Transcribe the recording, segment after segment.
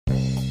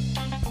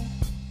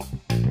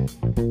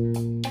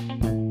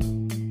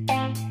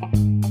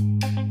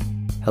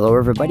Hello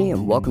everybody,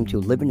 and welcome to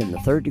Living in the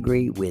Third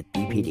Degree with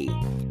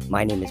BPD.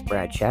 My name is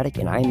Brad Shattuck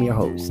and I am your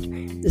host.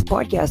 This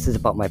podcast is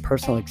about my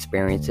personal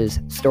experiences,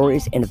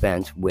 stories, and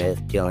events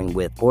with dealing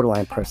with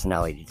borderline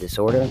personality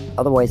disorder,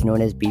 otherwise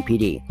known as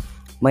BPD.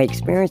 My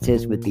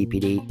experiences with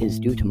BPD is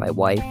due to my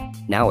wife,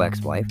 now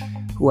ex-wife,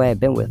 who I have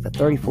been with for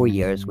 34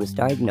 years, was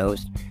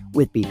diagnosed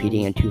with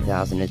BPD in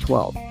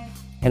 2012.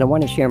 And I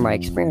want to share my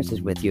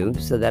experiences with you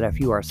so that if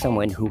you are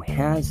someone who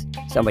has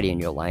somebody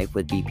in your life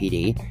with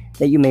BPD,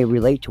 that you may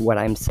relate to what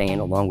I'm saying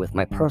along with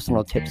my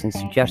personal tips and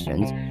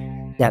suggestions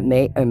that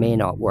may or may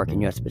not work in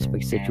your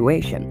specific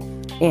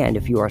situation. And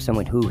if you are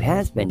someone who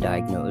has been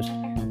diagnosed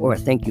or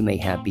think you may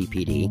have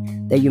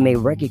BPD, that you may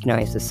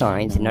recognize the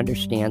signs and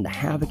understand the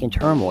havoc and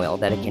turmoil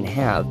that it can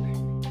have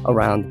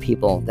around the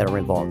people that are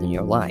involved in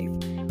your life.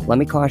 Let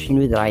me caution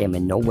you that I am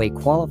in no way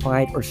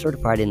qualified or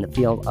certified in the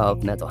field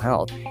of mental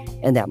health,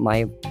 and that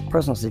my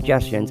personal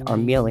suggestions are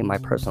merely my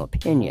personal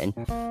opinion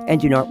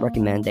and do not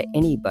recommend that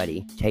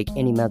anybody take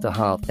any mental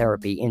health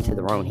therapy into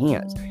their own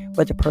hands,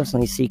 but to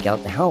personally seek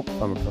out the help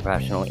from a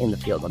professional in the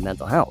field of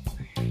mental health.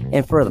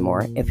 And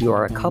furthermore, if you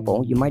are a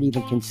couple, you might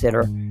even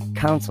consider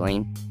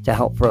counseling to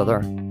help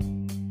further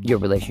your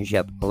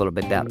relationship a little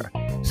bit better.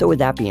 So with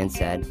that being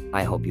said,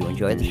 I hope you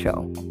enjoy the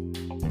show.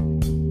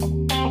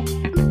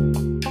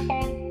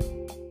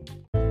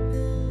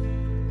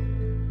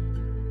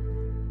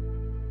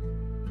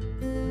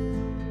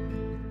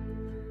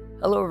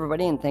 Hello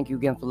everybody, and thank you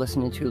again for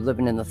listening to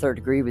Living in the Third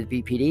Degree with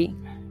BPD.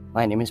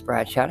 My name is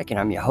Brad Shattuck, and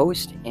I'm your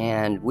host,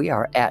 and we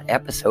are at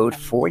episode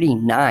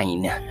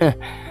 49.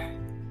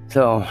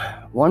 So,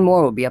 one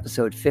more will be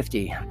episode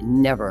 50. I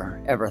never,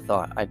 ever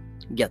thought I'd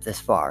get this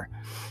far.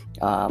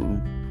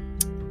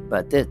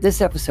 But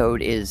this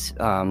episode is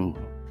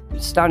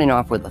starting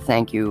off with a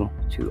thank you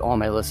to all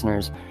my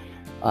listeners.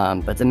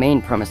 But the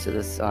main premise of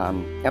this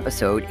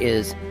episode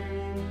is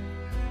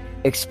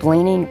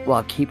explaining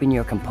while keeping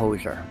your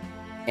composure.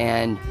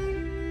 And,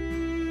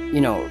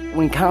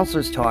 when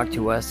counselors talk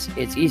to us,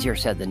 it's easier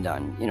said than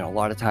done. A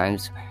lot of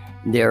times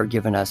they're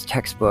giving us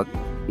textbook,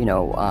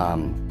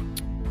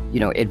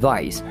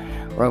 advice,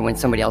 or when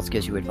somebody else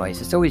gives you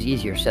advice, it's always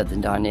easier said than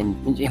done.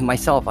 And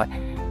myself,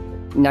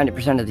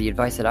 90% of the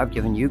advice that I've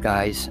given you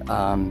guys,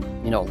 a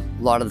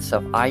lot of the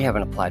stuff I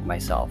haven't applied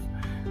myself,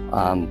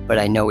 but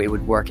I know it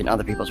would work in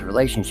other people's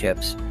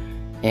relationships.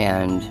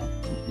 And,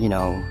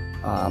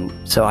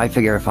 so I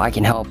figure if I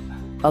can help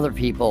other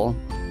people,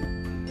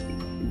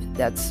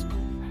 that's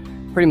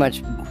pretty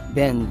much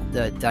been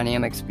the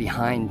dynamics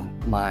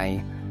behind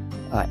my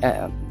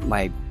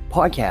my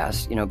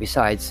podcast,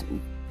 besides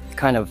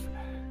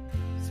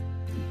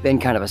been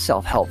kind of a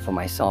self-help for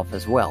myself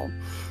as well.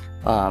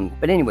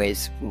 But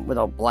anyways,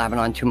 without blabbing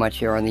on too much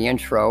here on the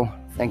intro,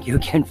 thank you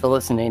again for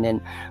listening,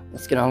 and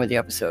let's get on with the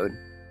episode.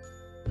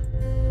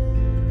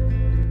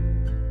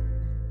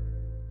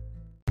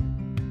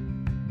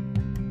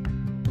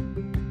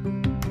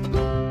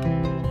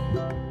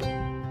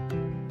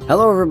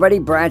 Hello everybody,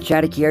 Brad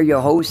Shattuck here,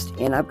 your host,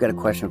 and I've got a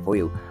question for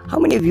you. How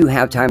many of you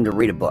have time to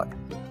read a book?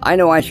 I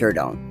know I sure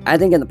don't. I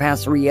think in the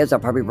past 3 years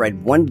I've probably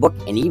read one book,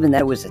 and even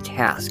that was a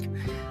task.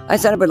 I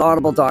signed up at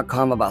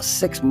audible.com about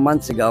 6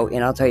 months ago,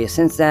 and I'll tell you,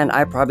 since then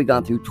I've probably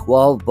gone through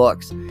 12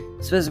 books,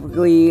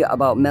 specifically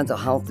about mental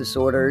health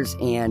disorders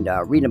and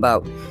reading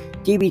about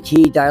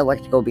DBT,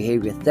 dialectical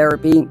behavior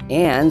therapy,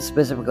 and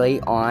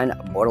specifically on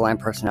borderline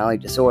personality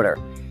disorder.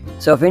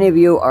 So if any of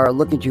you are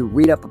looking to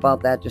read up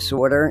about that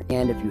disorder,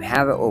 and if you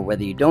have it or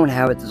whether you don't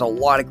have it, there's a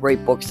lot of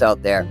great books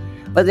out there.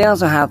 But they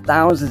also have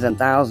thousands and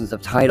thousands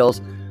of titles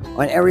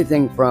on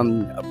everything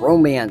from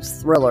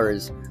romance,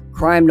 thrillers,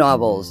 crime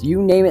novels,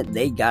 you name it,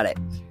 they got it.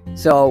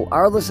 So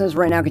our listeners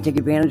right now can take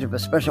advantage of a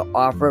special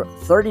offer,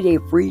 30-day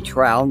free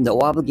trial,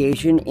 no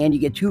obligation, and you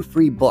get 2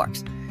 free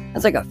books.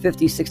 That's like a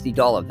 $50,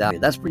 $60 value.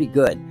 That's pretty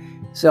good.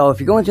 So if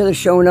you go into the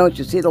show notes,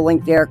 you'll see the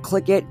link there.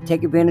 Click it,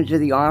 take advantage of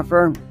the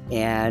offer,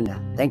 and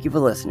thank you for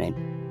listening.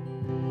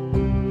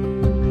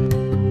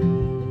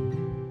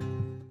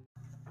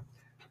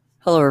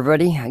 Hello,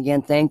 everybody.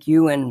 Again, thank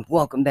you, and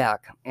welcome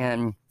back.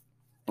 And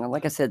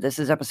like I said, this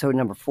is episode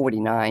number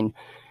 49.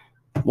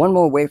 One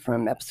more away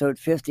from episode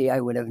 50. I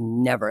would have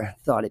never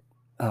thought it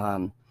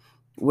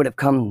would have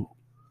come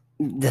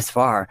this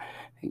far.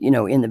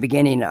 In the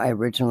beginning, I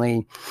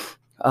originally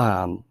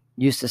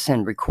used to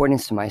send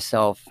recordings to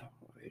myself.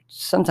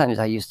 Sometimes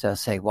I used to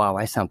say, wow,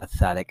 I sound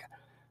pathetic,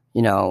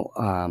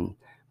 but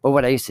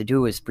what I used to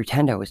do is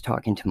pretend I was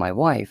talking to my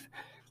wife,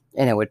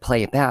 and I would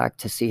play it back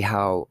to see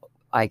how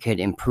I could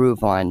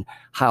improve on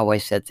how I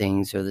said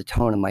things or the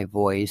tone of my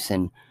voice.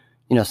 And,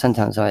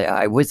 sometimes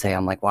I would say,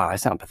 I'm like, wow, I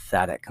sound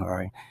pathetic,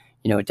 or,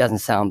 it doesn't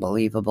sound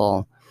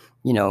believable,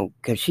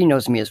 because she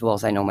knows me as well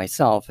as I know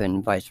myself,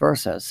 and vice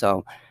versa.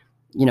 So,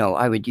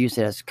 I would use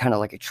it as kind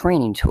of like a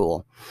training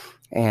tool.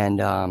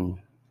 And,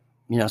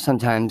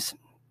 sometimes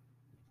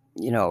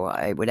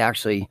I would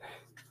actually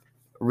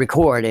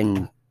record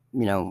and,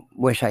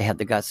 wish I had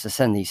the guts to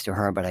send these to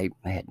her, but I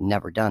had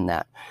never done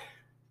that.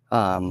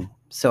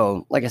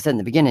 So, like I said in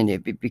the beginning,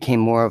 it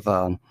became more of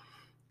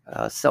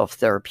a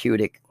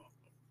self-therapeutic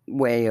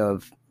way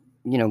of,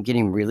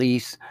 getting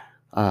release.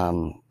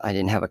 I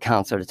didn't have a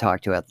counselor to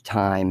talk to at the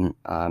time.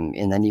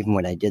 And then even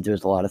when I did, there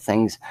was a lot of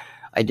things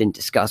I didn't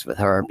discuss with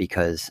her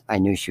because I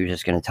knew she was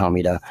just going to tell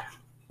me to,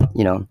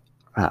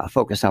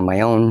 focus on my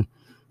own,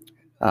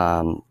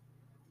 um,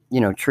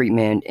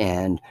 treatment,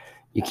 and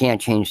you can't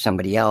change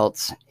somebody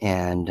else.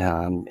 And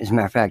as a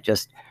matter of fact,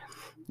 just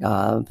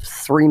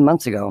 3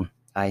 months ago,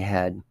 I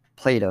had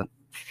played a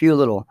few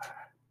little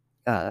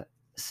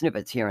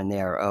snippets here and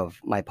there of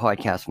my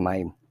podcast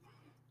from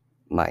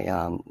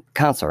my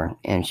counselor,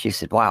 and she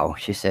said, "Wow,"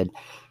 she said,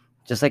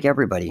 "just like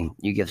everybody,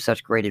 you give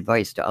such great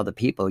advice to other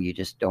people, you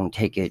just don't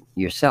take it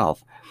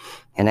yourself."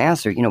 And I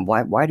asked her,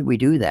 why do we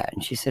do that?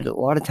 And she said, a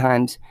lot of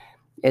times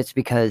it's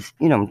because,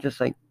 just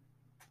like,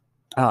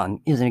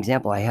 here's an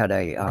example.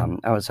 I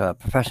was a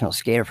professional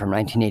skater from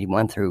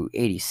 1981 through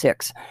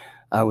 86.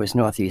 I was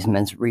Northeast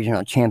men's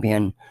regional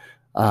champion.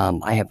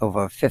 I have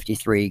over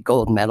 53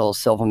 gold medals,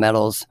 silver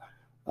medals.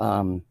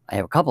 I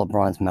have a couple of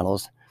bronze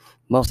medals.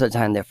 Most of the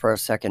time, they're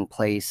first, second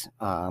place.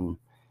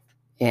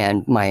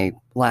 And my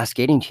last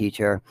skating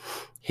teacher,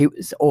 he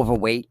was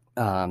overweight.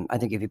 I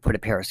think if you put a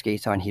pair of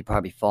skates on, he'd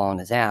probably fall on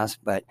his ass.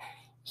 But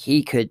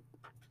he could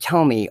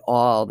tell me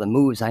all the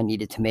moves I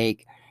needed to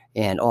make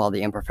and all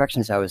the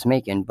imperfections I was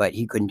making, but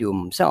he couldn't do them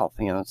himself.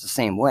 It's the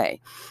same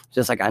way.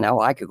 Just like I know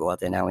I could go out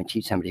there now and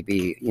teach somebody to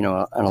be, an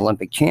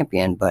Olympic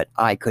champion, but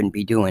I couldn't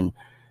be doing,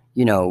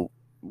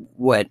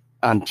 what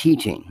I'm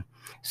teaching.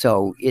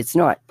 So it's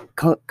not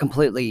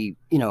completely,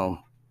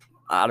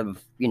 out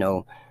of,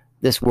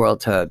 this world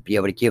to be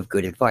able to give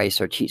good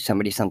advice or teach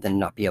somebody something and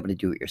not be able to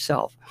do it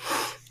yourself.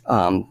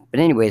 But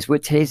anyways,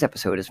 what today's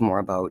episode is more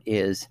about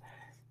is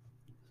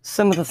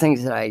some of the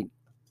things that I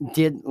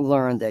did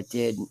learn that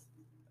did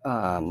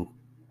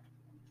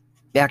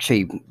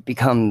actually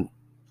become,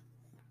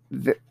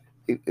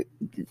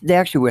 they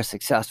actually were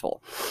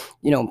successful.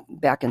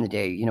 Back in the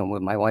day,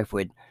 when my wife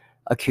would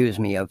accuse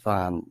me of,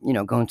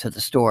 going to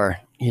the store,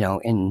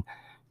 and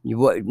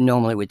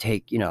normally would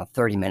take,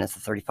 30 minutes or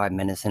 35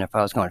 minutes. And if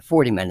I was going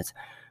 40 minutes,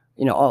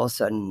 all of a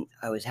sudden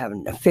I was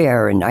having an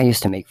affair, and I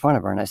used to make fun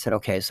of her. And I said,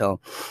 okay, so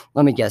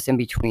let me guess, in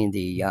between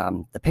the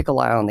pickle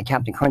aisle and the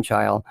Captain Crunch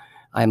aisle,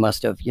 I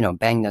must have,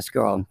 banged this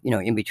girl,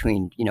 in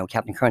between,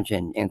 Captain Crunch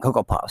and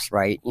Cocoa Puffs,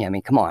 right? I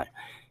mean, come on,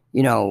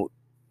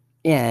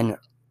 and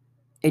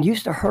it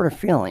used to hurt her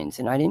feelings.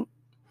 And I didn't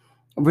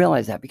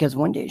realize that because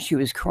one day she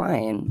was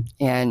crying,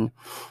 and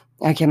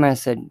I came out and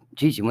said,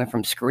 geez, you went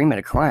from screaming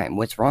to crying.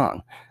 What's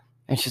wrong?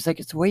 And she's like,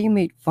 it's the way you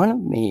made fun of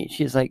me.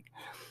 She's like,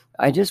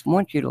 I just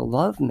want you to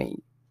love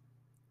me.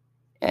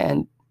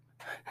 And,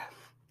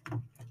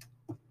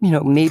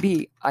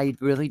 maybe I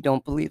really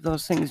don't believe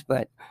those things,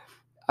 but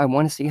I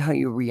want to see how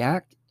you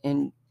react.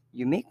 And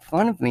you make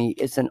fun of me.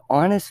 It's an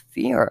honest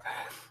fear.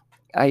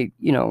 I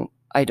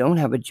don't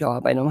have a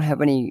job. I don't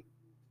have any,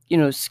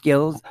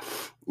 skills.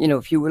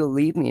 If you were to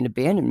leave me and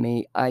abandon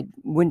me, I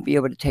wouldn't be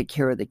able to take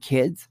care of the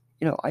kids.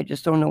 I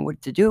just don't know what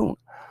to do.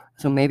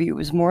 So maybe it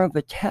was more of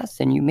a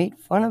test and you made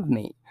fun of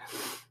me.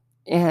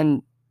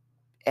 And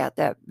at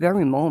that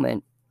very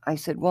moment, I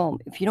said, well,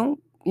 if you don't,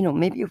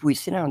 maybe if we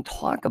sit down and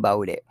talk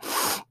about it,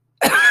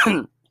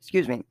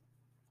 excuse me.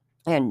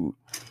 And,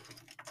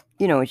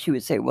 she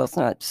would say, well, it's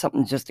not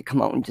something just to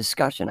come out in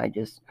discussion. I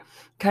just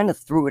kind of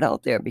threw it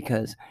out there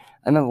because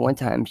I remember one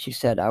time she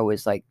said I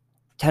was like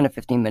 10 or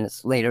 15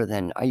 minutes later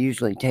than I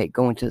usually take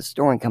going to the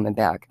store and coming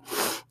back.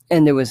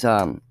 And there was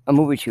a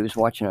movie she was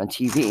watching on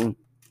TV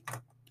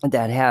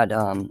that had,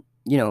 a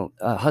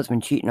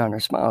husband cheating on her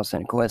spouse.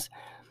 And of course,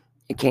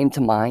 it came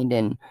to mind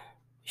and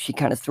she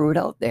kind of threw it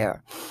out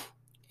there.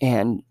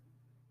 And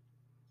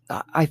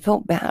I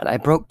felt bad. I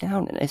broke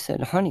down and I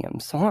said, honey, I'm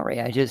sorry.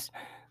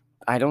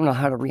 I don't know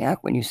how to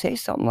react when you say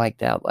something like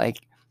that. Like,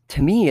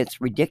 to me,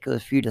 it's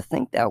ridiculous for you to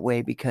think that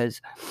way because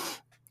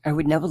I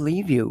would never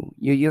leave you.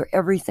 You're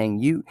everything.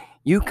 You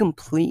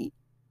complete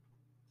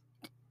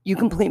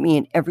me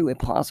in every way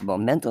possible,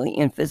 mentally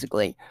and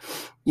physically.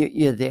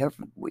 You're there,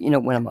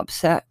 when I'm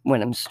upset,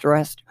 when I'm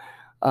stressed,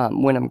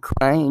 when I'm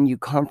crying, you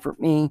comfort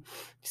me.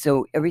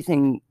 So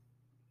everything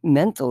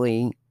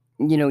mentally,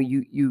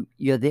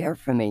 you're there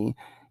for me.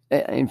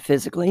 And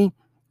physically,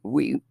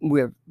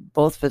 we're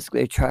both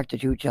physically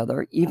attracted to each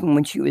other. Even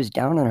when she was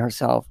down on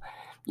herself,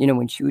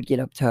 when she would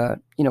get up to,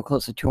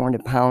 close to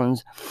 200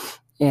 pounds,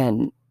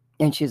 and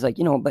she's like,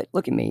 but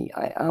look at me,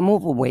 I'm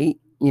overweight,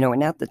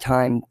 and at the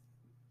time,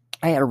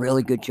 I had a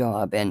really good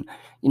job, and,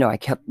 I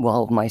kept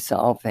well of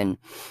myself, and,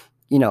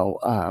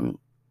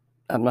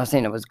 I'm not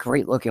saying I was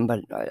great looking,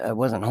 but I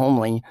wasn't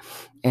homely.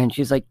 And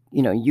she's like,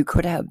 you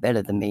could have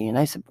better than me. And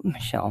I said,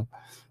 Michelle,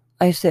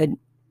 I said,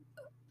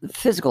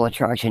 physical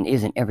attraction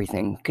isn't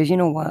everything. Because you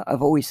know what?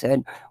 I've always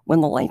said,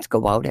 when the lights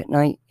go out at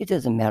night, it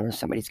doesn't matter if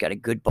somebody's got a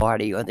good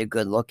body or they're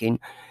good looking.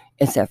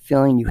 It's that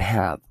feeling you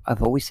have.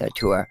 I've always said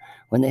to her,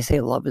 when they say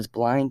love is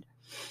blind,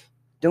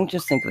 don't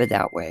just think of it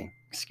that way.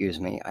 Excuse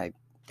me. I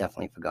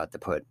definitely forgot to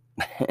put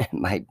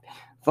my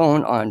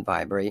phone on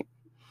vibrate.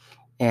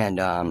 And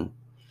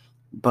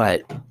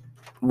But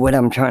what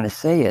I'm trying to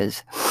say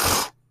is,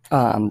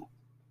 um,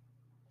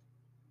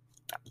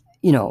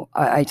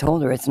 I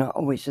told her it's not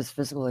always just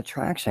physical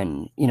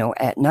attraction.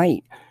 At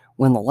night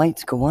when the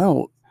lights go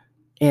out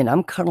and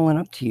I'm cuddling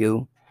up to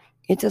you,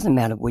 it doesn't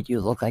matter what you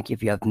look like,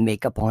 if you have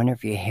makeup on or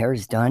if your hair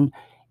is done.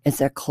 It's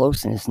that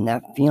closeness and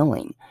that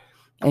feeling.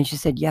 And she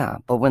said, yeah,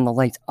 but when the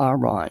lights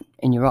are on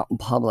and you're out in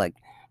public,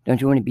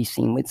 don't you want to be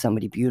seen with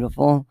somebody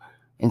beautiful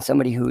and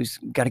somebody who's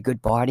got a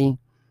good body?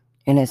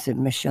 And I said,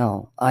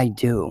 Michelle, I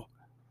do.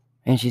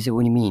 And she said,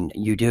 what do you mean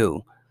you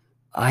do?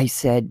 I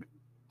said,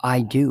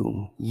 I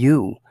do.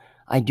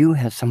 I do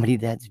have somebody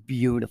that's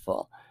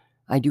beautiful.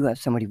 I do have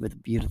somebody with a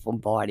beautiful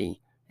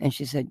body. And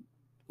she said,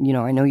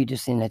 I know you're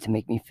just saying that to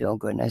make me feel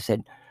good. And I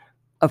said,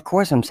 of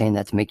course I'm saying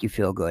that to make you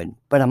feel good,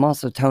 but I'm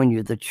also telling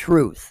you the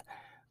truth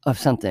of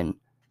something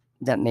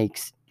that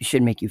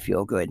should make you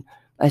feel good.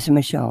 I said,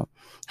 Michelle,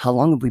 how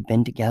long have we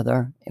been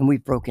together? And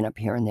we've broken up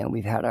here and there.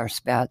 We've had our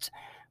spats.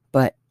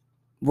 But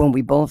when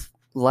we both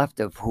left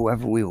of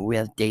whoever we were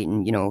with,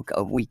 dating,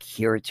 a week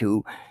here or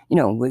two,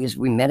 because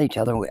we met each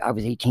other. I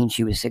was 18,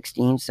 she was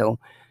 16. So,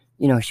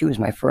 she was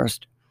my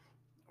first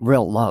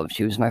real love.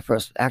 She was my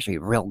first, actually,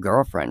 real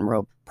girlfriend,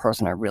 real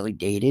person I really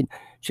dated.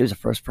 She was the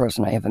first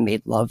person I ever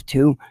made love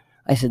to.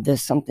 I said,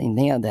 there's something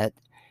there that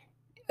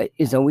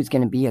is always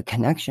going to be a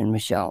connection,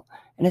 Michelle.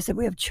 And I said,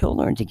 we have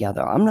children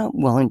together. I'm not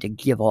willing to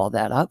give all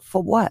that up.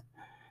 For what?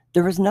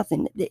 There's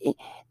nothing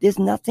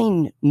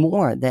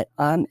more that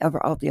I'm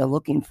ever out there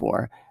looking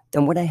for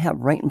than what I have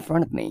right in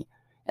front of me.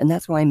 And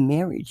that's why I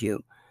married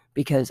you,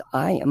 because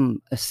I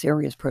am a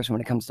serious person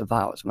when it comes to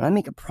vows. When I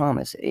make a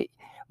promise,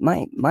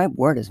 my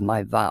word is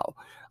my vow.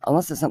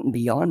 Unless it's something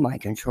beyond my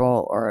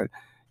control or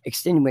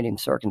extenuating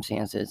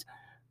circumstances,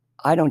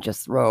 I don't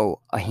just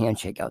throw a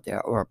handshake out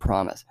there or a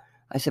promise.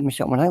 I said,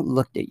 Michelle, when I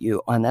looked at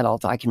you on that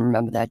altar, I can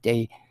remember that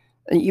day,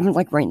 even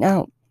like right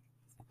now.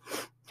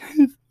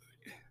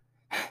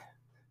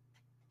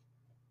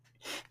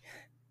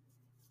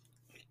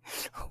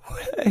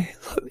 When I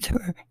looked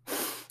her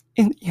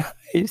in the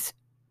eyes,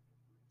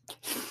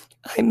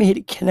 I made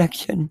a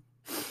connection.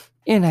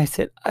 And I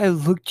said, I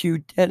looked you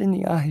dead in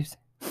the eyes.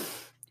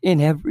 In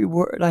every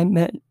word I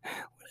meant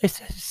when I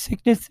said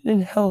sickness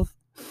and health,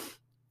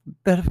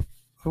 better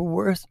for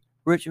worse,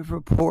 richer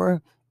for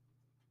poor.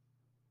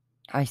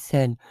 I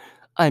said,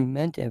 I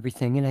meant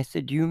everything. And I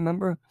said, do you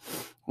remember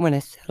when I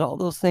said all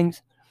those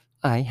things?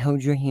 I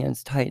held your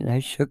hands tight and I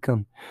shook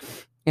them.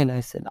 And I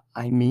said,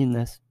 I mean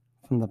this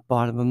from the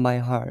bottom of my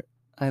heart.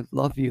 I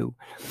love you.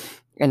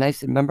 And I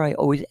said, remember, I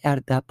always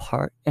added that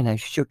part and I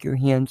shook your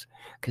hands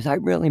because I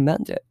really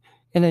meant it.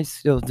 And I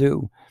still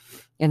do.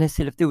 And I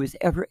said, if there was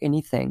ever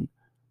anything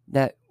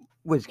that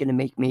was going to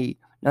make me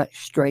not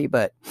stray,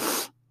 but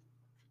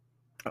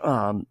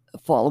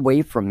fall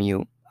away from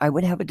you, I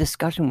would have a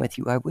discussion with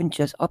you. I wouldn't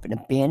just up and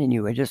abandon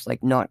you. I'd just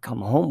like not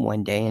come home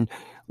one day and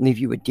leave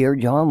you a Dear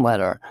John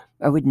letter.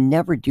 I would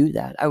never do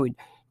that. I would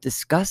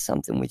discuss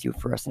something with you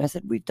first. And I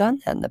said, we've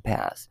done that in the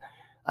past.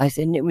 I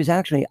said, and it was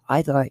actually,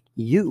 I thought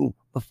you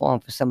were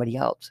falling for somebody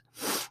else.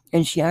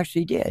 And she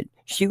actually did.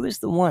 She was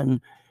the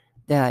one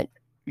that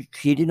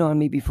cheated on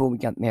me before we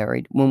got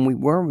married. When we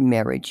were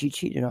married, she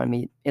cheated on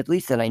me, at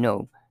least that I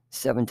know,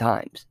 7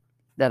 times.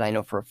 That I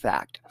know for a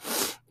fact.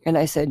 And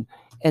I said,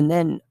 and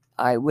then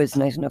I was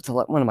nice enough to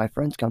let one of my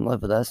friends come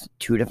live with us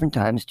 2 different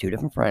times, 2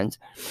 different friends.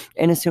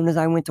 And as soon as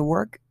I went to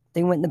work,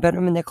 they went in the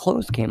bedroom and their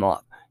clothes came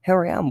off.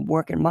 Here I am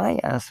working my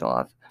ass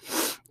off.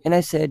 And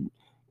I said,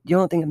 the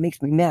only thing that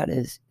makes me mad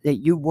is that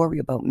you worry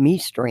about me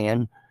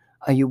straying.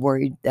 Are you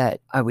worried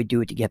that I would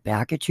do it to get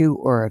back at you,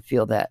 or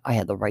feel that I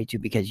had the right to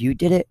because you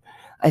did it?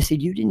 I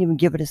said, you didn't even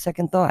give it a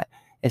second thought.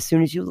 As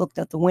soon as you looked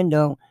out the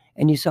window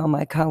and you saw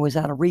my car was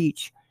out of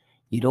reach,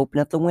 you'd open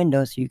up the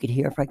window so you could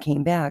hear if I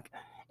came back,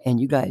 and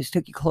you guys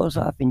took your clothes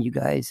off and you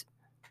guys,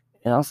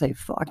 and I'll say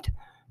fucked,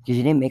 because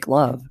you didn't make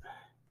love,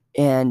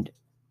 and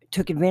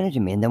took advantage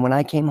of me. And then when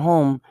I came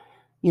home,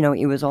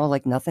 it was all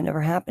like nothing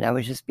ever happened. I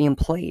was just being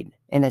played.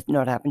 And it's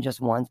not happened just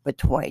once, but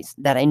twice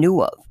that I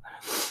knew of.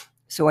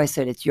 So I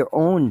said, it's your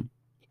own,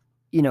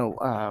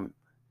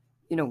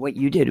 what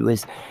you did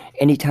was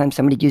anytime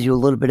somebody gives you a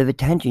little bit of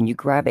attention, you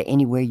grab it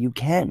anywhere you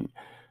can,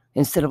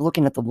 instead of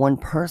looking at the one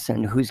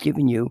person who's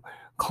giving you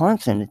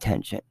constant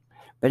attention.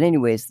 But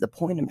anyways, the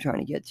point I'm trying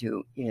to get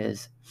to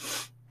is,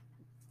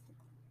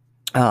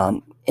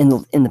 in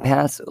the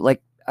past,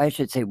 like I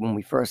should say, when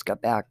we first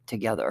got back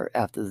together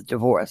after the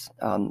divorce,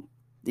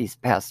 these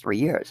past 3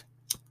 years,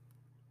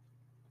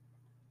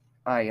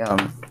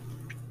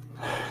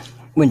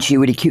 when she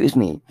would accuse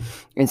me,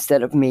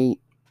 instead of me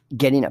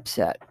getting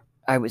upset,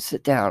 I would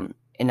sit down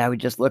and I would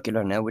just look at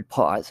her and I would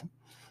pause,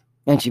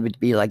 and she would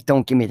be like,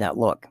 don't give me that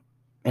look.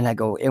 And I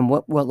go, and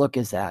what look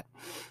is that?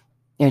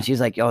 And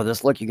she's like, oh,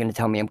 this look, you're going to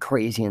tell me I'm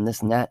crazy and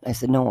this and that. I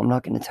said, no, I'm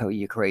not going to tell you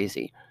you're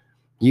crazy.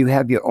 You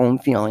have your own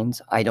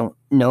feelings. I don't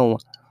know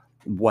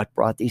what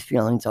brought these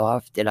feelings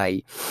off. Did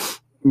I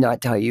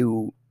not tell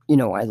you,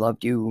 I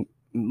loved you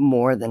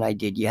more than I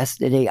did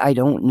yesterday? I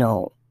don't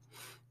know.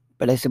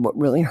 But I said, what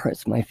really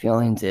hurts my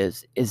feelings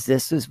is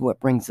this is what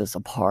brings us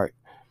apart.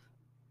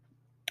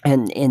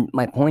 And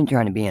my point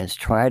trying to be is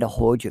try to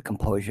hold your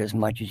composure as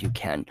much as you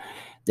can.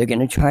 They're going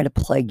to try to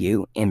plague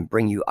you and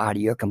bring you out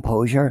of your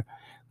composure,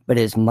 but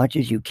as much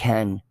as you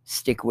can,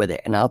 stick with it.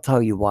 And I'll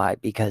tell you why,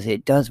 because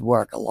it does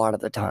work a lot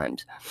of the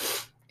times.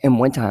 And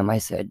one time I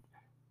said,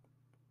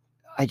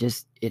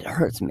 it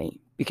hurts me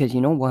because you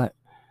know what?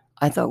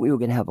 I thought we were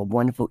going to have a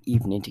wonderful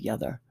evening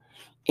together.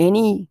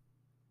 Any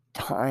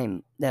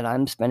time that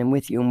I'm spending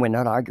with you and we're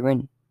not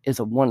arguing is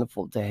a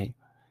wonderful day.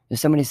 If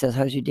somebody says,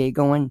 how's your day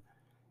going?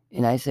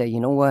 And I say, you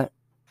know what?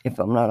 If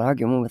I'm not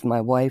arguing with my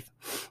wife,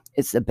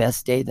 it's the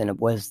best day than it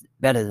was,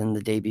 better than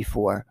the day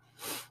before.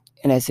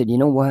 And I said, you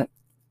know what?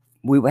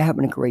 We were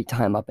having a great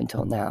time up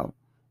until now.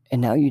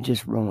 And now you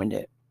just ruined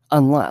it.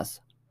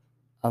 Unless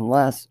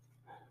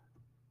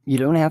you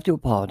don't have to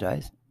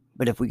apologize.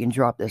 But if we can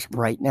drop this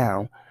right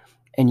now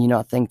and you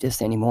not think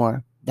this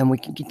anymore, then we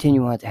can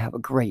continue on to have a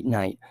great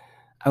night.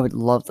 I would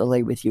love to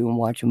lay with you and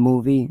watch a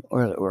movie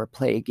or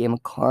play a game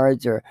of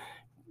cards or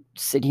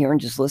sit here and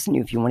just listen to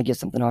you if you want to get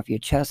something off your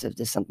chest, if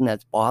there's something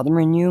that's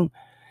bothering you.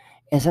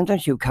 And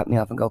sometimes she'll cut me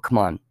off and go, come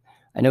on,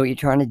 I know what you're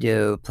trying to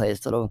do, play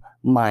this little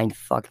mind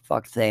fuck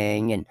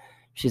thing. And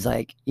she's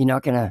like, you're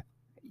not going to,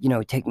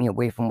 take me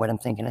away from what I'm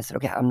thinking. I said,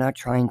 okay, I'm not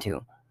trying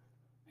to.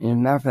 And as a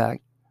matter of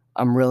fact,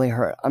 I'm really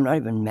hurt. I'm not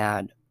even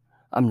mad.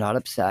 I'm not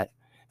upset.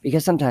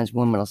 Because sometimes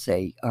women will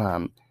say,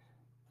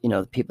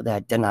 the people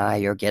that deny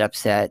or get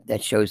upset,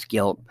 that shows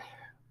guilt.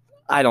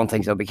 I don't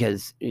think so,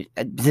 because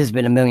there's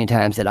been a million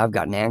times that I've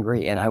gotten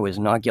angry and I was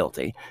not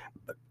guilty.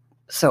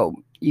 So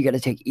you got to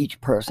take each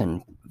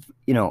person,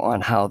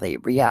 on how they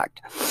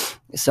react.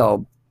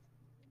 So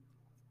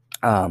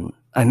I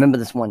remember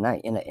this one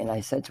night and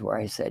I said to her,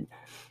 I said,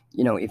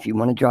 if you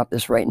want to drop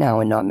this right now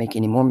and not make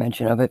any more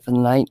mention of it for the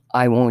night,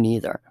 I won't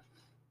either.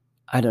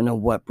 I don't know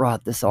what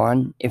brought this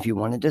on. If you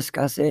want to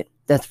discuss it,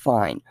 that's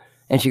fine.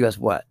 And she goes,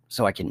 what?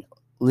 So I can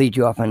lead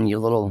you off on your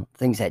little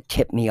things that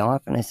tip me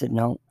off? And I said,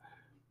 no.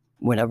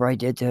 Whatever I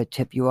did to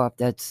tip you off,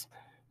 that's,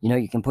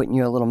 you can put in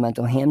your little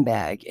mental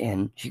handbag.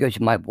 And she goes,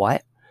 my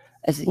what?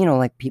 I said,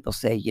 like people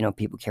say,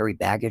 people carry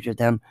baggage with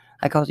them.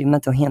 I call it your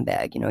mental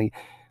handbag,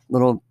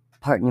 little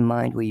part in your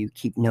mind where you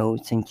keep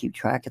notes and keep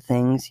track of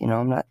things.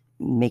 I'm not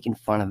making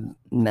fun of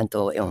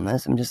mental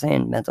illness. I'm just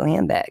saying mental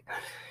handbag.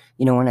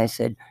 And I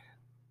said,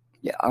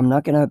 yeah, I'm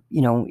not going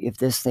to, if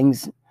this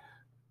thing's,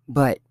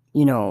 but,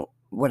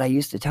 what I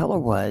used to tell her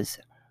was,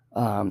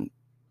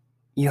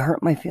 you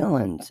hurt my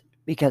feelings.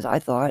 Because I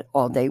thought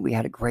all day we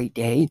had a great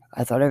day.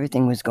 I thought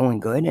everything was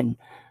going good. And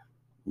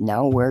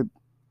now we're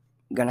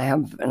going to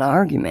have an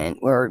argument.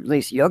 Or at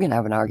least you're going to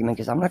have an argument,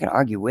 because I'm not going to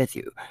argue with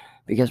you.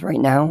 Because right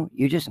now,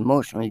 you just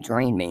emotionally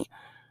drain me.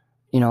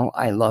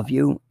 I love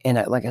you.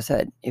 And like I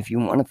said, if you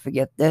want to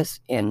forget this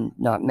and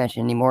not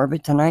mention any more of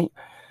it tonight,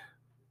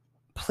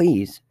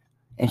 please.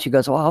 And she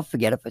goes, well, I'll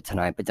forget it for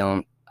tonight. But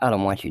I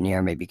don't want you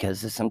near me,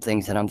 because there's some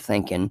things that I'm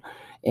thinking.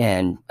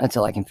 And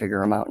until I can figure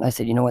them out. And I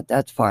said, you know what,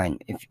 that's fine.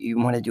 If you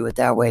want to do it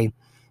that way,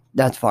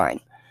 that's fine.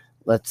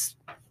 Let's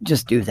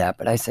just do that.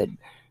 But I said,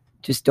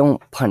 just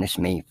don't punish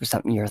me for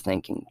something you're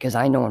thinking. Because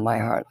I know in my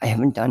heart, I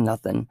haven't done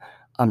nothing.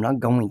 I'm not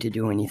going to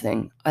do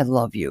anything. I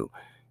love you.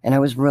 And I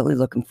was really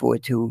looking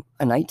forward to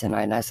a night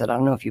tonight. And I said, I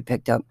don't know if you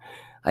picked up.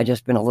 I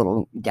just been a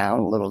little down,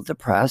 a little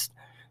depressed.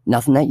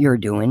 Nothing that you're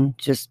doing,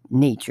 just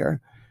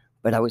nature.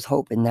 But I was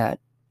hoping that,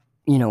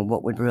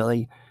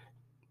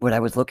 what I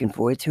was looking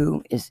forward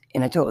to is,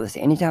 and I told her this,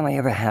 anytime I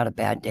ever had a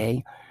bad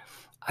day,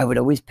 I would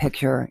always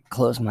picture,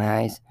 close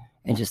my eyes,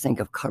 and just think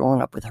of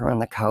cuddling up with her on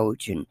the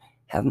couch and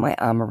having my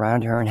arm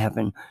around her and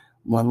having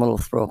one little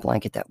throw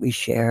blanket that we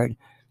shared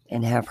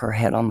and have her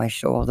head on my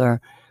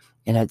shoulder.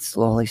 And I'd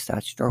slowly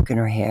start stroking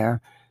her hair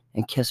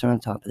and kiss her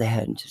on top of the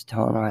head and just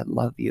telling her, I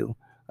love you.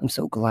 I'm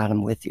so glad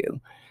I'm with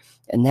you.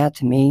 And that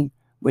to me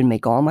would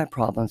make all my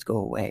problems go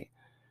away.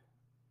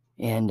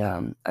 And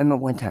I remember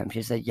one time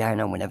she said, yeah, I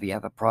know whenever you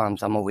have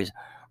problems, I'm always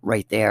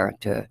right there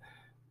to,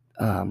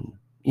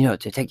 to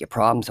take your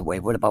problems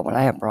away. What about when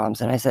I have problems?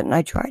 And I said, and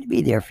I try to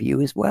be there for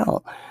you as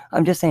well.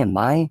 I'm just saying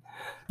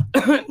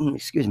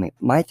excuse me,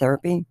 my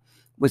therapy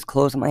was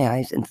closing my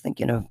eyes and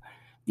thinking of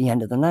the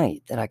end of the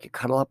night, that I could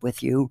cuddle up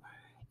with you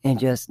and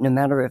just, no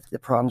matter if the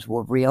problems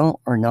were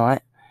real or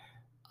not,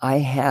 I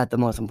had the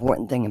most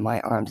important thing in my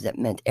arms that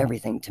meant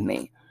everything to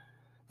me,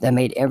 that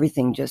made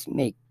everything just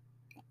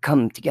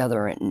come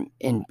together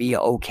and be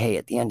okay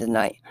at the end of the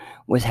night,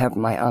 was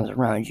having my arms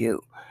around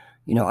you.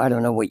 I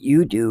don't know what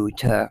you do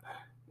to,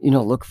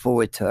 look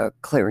forward to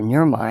clearing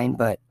your mind,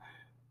 but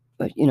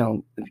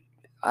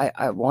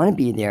I want to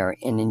be there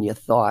and in your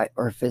thought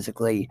or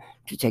physically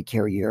to take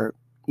care of your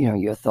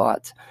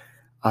thoughts.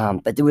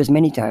 But there was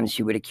many times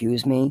she would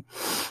accuse me,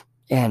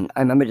 and I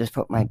remember just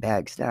putting my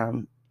bags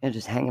down and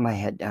just hanging my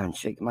head down,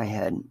 shaking my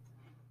head,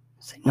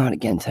 say, not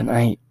again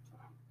tonight.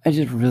 I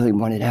just really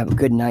wanted to have a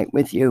good night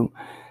with you.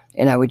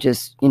 And I would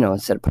just,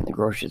 instead of putting the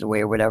groceries away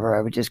or whatever,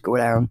 I would just go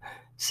down,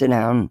 sit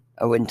down.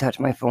 I wouldn't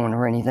touch my phone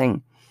or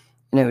anything.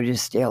 And I would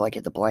just stare like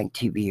at the blank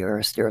TV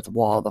or stare at the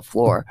wall or the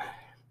floor.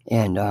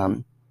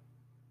 And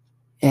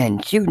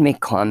she would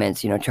make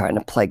comments, trying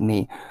to plague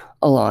me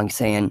along,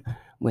 saying,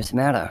 What's the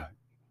matter?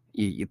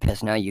 You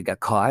pissed now? You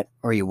got caught?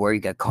 Or you worried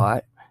you got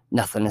caught?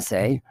 Nothing to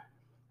say?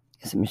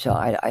 I said, Michelle,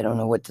 I don't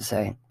know what to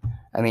say.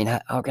 I mean,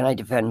 how can I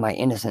defend my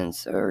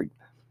innocence or,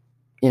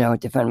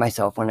 defend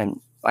myself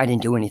when I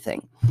didn't do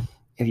anything?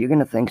 If you're going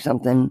to think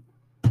something,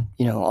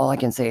 all I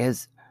can say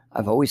is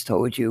I've always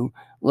told you,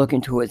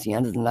 looking towards the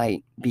end of the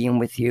night, being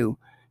with you,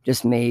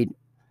 just made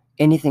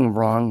anything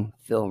wrong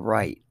feel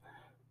right.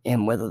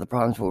 And whether the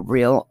problems were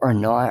real or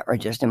not, or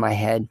just in my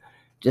head,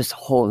 just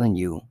holding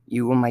you.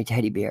 You were my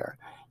teddy bear.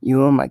 You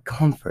were my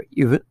comfort.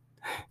 You were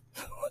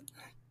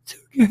so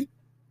good.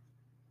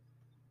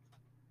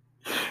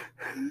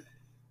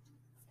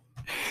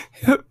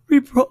 Every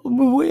problem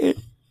away.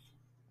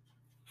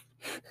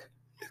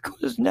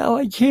 Because now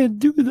I can't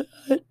do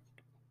that.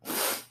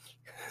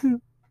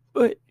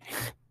 But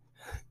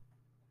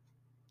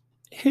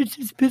it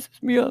just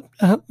pisses me off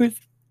now with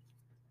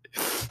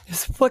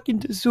this fucking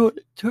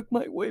disorder took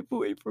my wife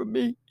away from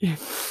me.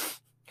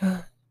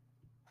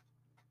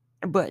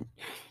 But,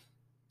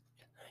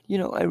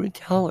 I would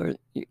tell her,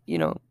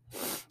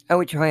 I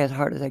would try as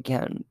hard as I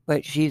can.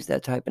 But she's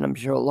that type, and I'm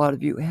sure a lot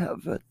of you have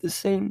the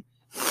same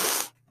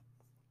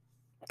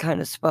kind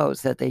of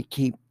spouse that they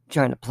keep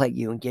trying to plague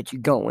you and get you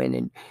going,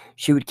 and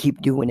she would keep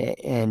doing it,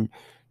 and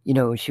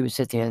she would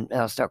sit there and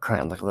I'll start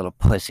crying like a little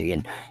pussy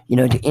and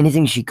do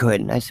anything she could.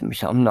 And I said,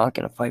 Michelle, I'm not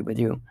going to fight with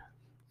you,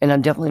 and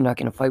I'm definitely not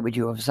going to fight with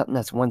you over something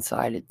that's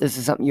one-sided. This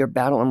is something you're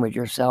battling with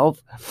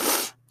yourself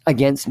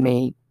against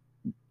me.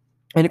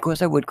 And of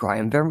course I would cry.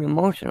 I'm very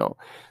emotional,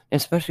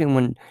 especially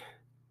when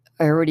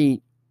I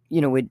already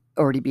would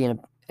already be in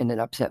an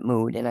upset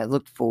mood, and I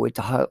looked forward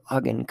to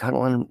hugging and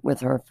cuddling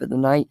with her for the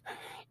night.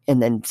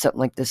 And then something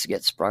like this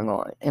gets sprung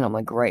on. And I'm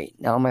like, great.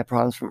 Now my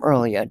problems from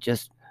earlier,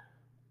 just,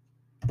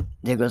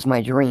 there goes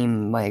my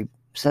dream, my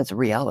sense of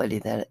reality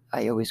that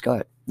I always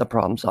got the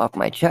problems off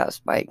my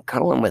chest by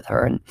cuddling with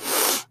her. And,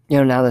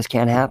 now this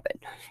can't happen.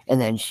 And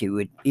then she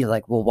would be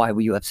like, well, why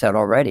were you upset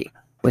already?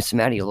 What's the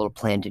matter? Your little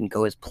plan didn't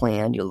go as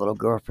planned. Your little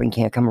girlfriend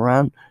can't come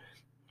around?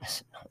 I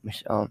said, no,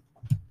 Michelle,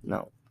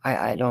 no.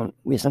 I don't,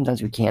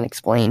 sometimes we can't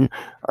explain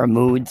our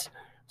moods.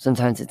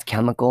 Sometimes it's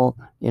chemical,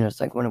 it's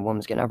like when a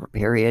woman's gonna have her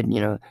period,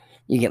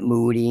 you get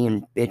moody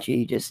and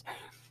bitchy. Just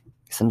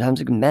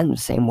sometimes it can bend the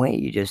same way.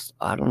 You just,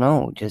 I don't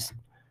know,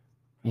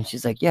 and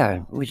she's like,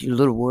 yeah, was you a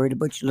little worried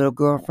about your little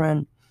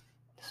girlfriend?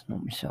 I said, no,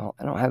 Michelle,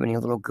 I don't have any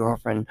little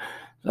girlfriend,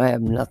 so I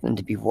have nothing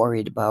to be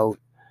worried about.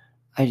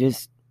 I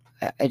just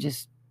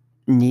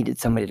needed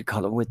somebody to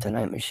cuddle with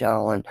tonight,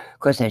 Michelle. And of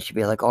course then she'd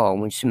be like, oh,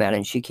 when she's mad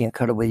and she can't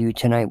cuddle with you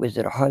tonight, was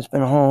it her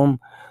husband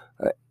home?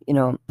 Or,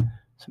 so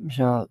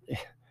Michelle,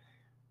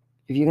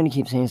 if you're going to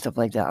keep saying stuff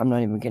like that, I'm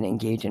not even going to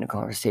engage in a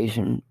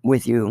conversation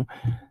with you.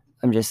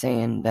 I'm just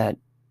saying that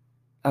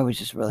I was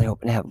just really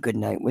hoping to have a good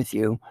night with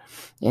you.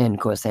 And of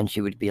course, then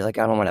she would be like,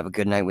 I don't want to have a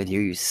good night with you,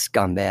 you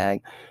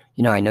scumbag.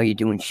 I know you're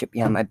doing shit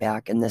behind my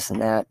back and this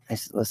and that. I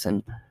said,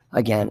 listen,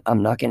 again,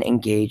 I'm not going to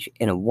engage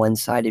in a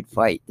one-sided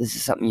fight. This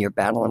is something you're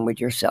battling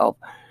with yourself.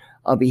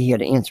 I'll be here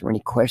to answer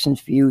any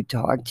questions for you,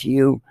 talk to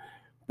you,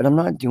 but I'm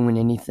not doing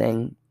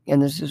anything.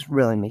 And this just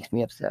really makes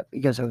me upset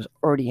because I was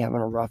already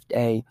having a rough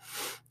day.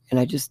 And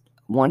I just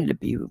wanted to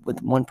be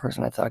with one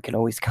person I thought I could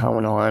always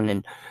count on.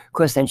 And of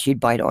course, then she'd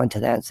bite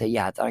onto that and say,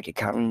 yeah, I thought I could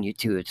count on you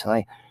too. So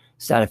I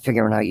started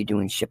figuring out you're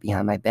doing shit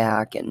behind my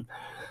back. And,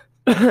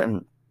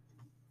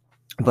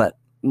 but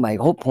my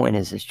whole point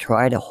is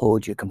try to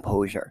hold your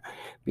composure,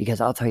 because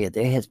I'll tell you,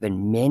 there has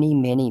been many,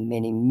 many,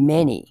 many,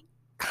 many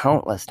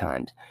countless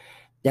times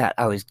that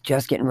I was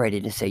just getting ready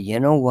to say, you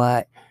know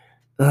what?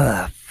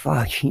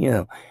 Fuck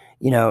you,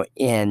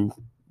 and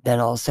then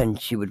all of a sudden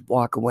she would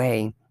walk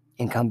away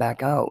and come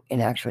back out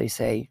and actually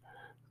say,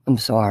 I'm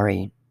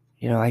sorry,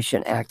 I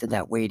shouldn't have acted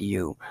that way to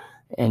you,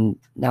 and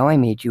now I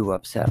made you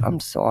upset, I'm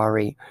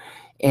sorry.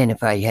 And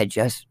if I had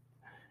just,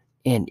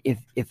 and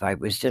if I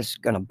was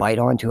just gonna bite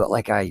onto it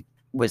like I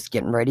was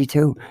getting ready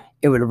to,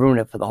 it would have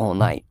ruined it for the whole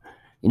night.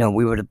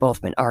 We would have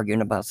both been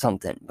arguing about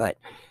something. But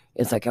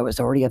it's like I was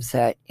already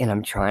upset, and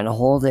I'm trying to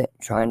hold it,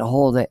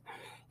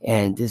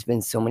 and there's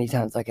been so many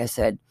times, like I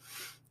said,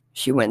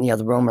 she went in the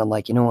other room, and I'm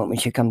like, you know what, when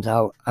she comes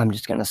out, I'm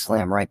just going to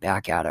slam right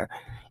back at her.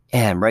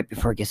 And right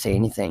before I could say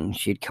anything,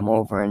 she'd come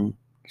over, and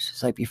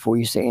she's like, before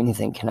you say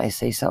anything, can I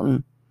say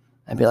something?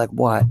 I'd be like,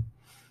 what?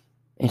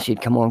 And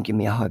she'd come over and give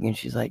me a hug, and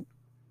she's like,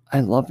 I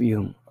love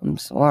you. I'm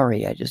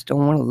sorry. I just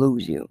don't want to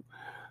lose you.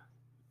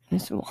 And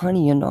I said, well,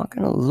 honey, you're not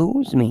going to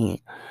lose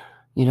me.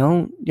 The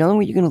only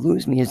way you're going to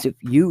lose me is if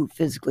you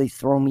physically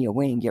throw me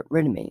away and get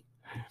rid of me.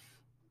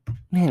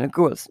 Man, of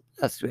course,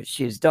 that's what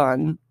she's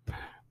done.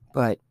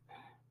 But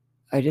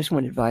I just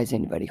want to advise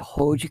anybody,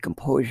 hold your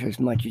composure as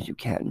much as you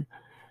can.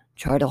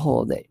 Try to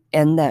hold it.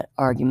 End that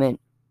argument.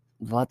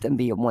 Let them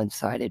be a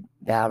one-sided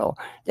battle.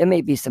 There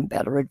may be some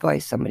better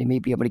advice somebody may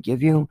be able to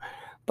give you,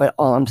 but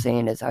all I'm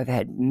saying is I've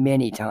had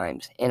many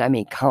times, and I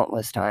mean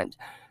countless times,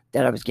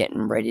 that I was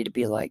getting ready to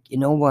be like, you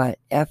know what,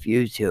 F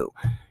you too.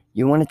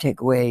 You want to take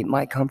away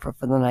my comfort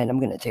for the night, I'm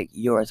going to take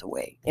yours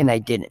away. And I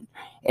didn't.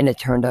 And it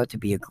turned out to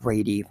be a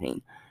great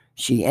evening.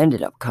 she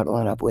ended up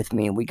cuddling up with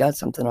me, and we got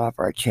something off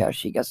our chest.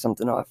 She got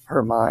something off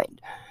her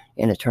mind,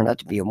 and it turned out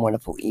to be a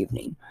wonderful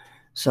evening.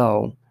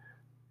 So,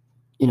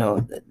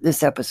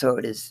 this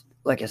episode is,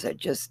 like I said,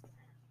 just,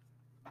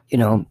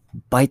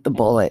 bite the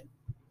bullet.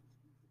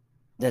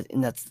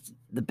 And that's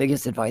the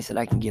biggest advice that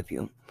I can give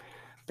you.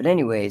 But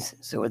anyways,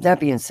 so with that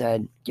being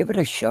said, give it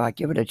a shot,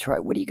 give it a try.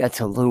 What do you got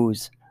to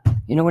lose?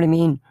 You know what I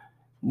mean?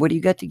 What do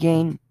you got to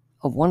gain?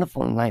 A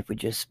wonderful night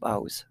with your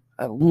spouse.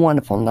 A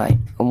wonderful night.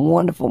 A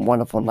wonderful,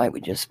 wonderful night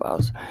with your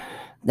spouse.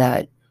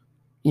 That,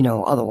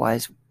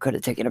 otherwise could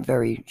have taken a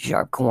very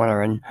sharp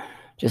corner and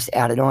just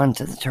added on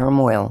to the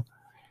turmoil.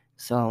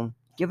 So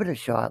give it a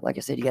shot. Like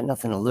I said, you got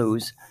nothing to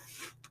lose.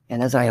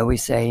 And as I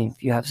always say,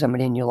 if you have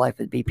somebody in your life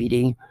with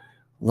BPD,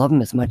 love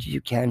them as much as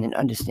you can and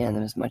understand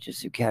them as much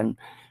as you can,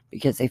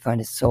 because they find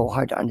it so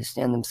hard to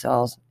understand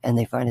themselves and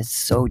they find it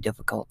so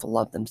difficult to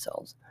love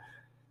themselves.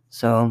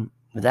 So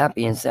with that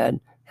being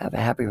said, have a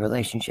happy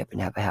relationship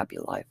and have a happy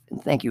life.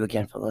 And thank you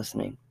again for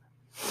listening.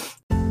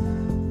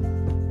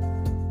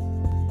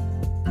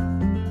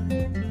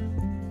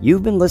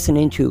 You've been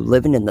listening to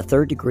Living in the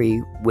Third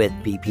Degree with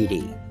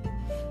BPD.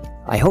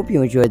 I hope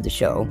you enjoyed the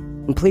show,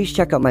 and please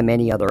check out my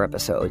many other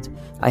episodes.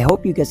 I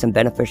hope you get some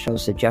beneficial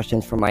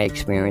suggestions from my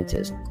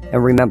experiences.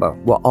 And remember,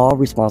 we're all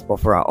responsible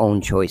for our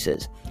own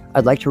choices.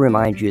 I'd like to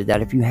remind you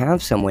that if you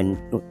have someone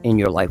in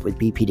your life with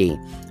BPD,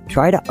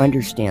 try to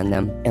understand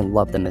them and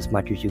love them as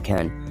much as you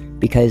can,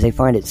 because they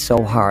find it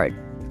so hard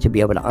to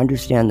be able to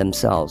understand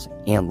themselves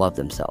and love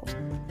themselves.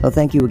 So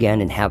thank you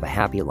again and have a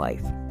happy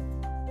life.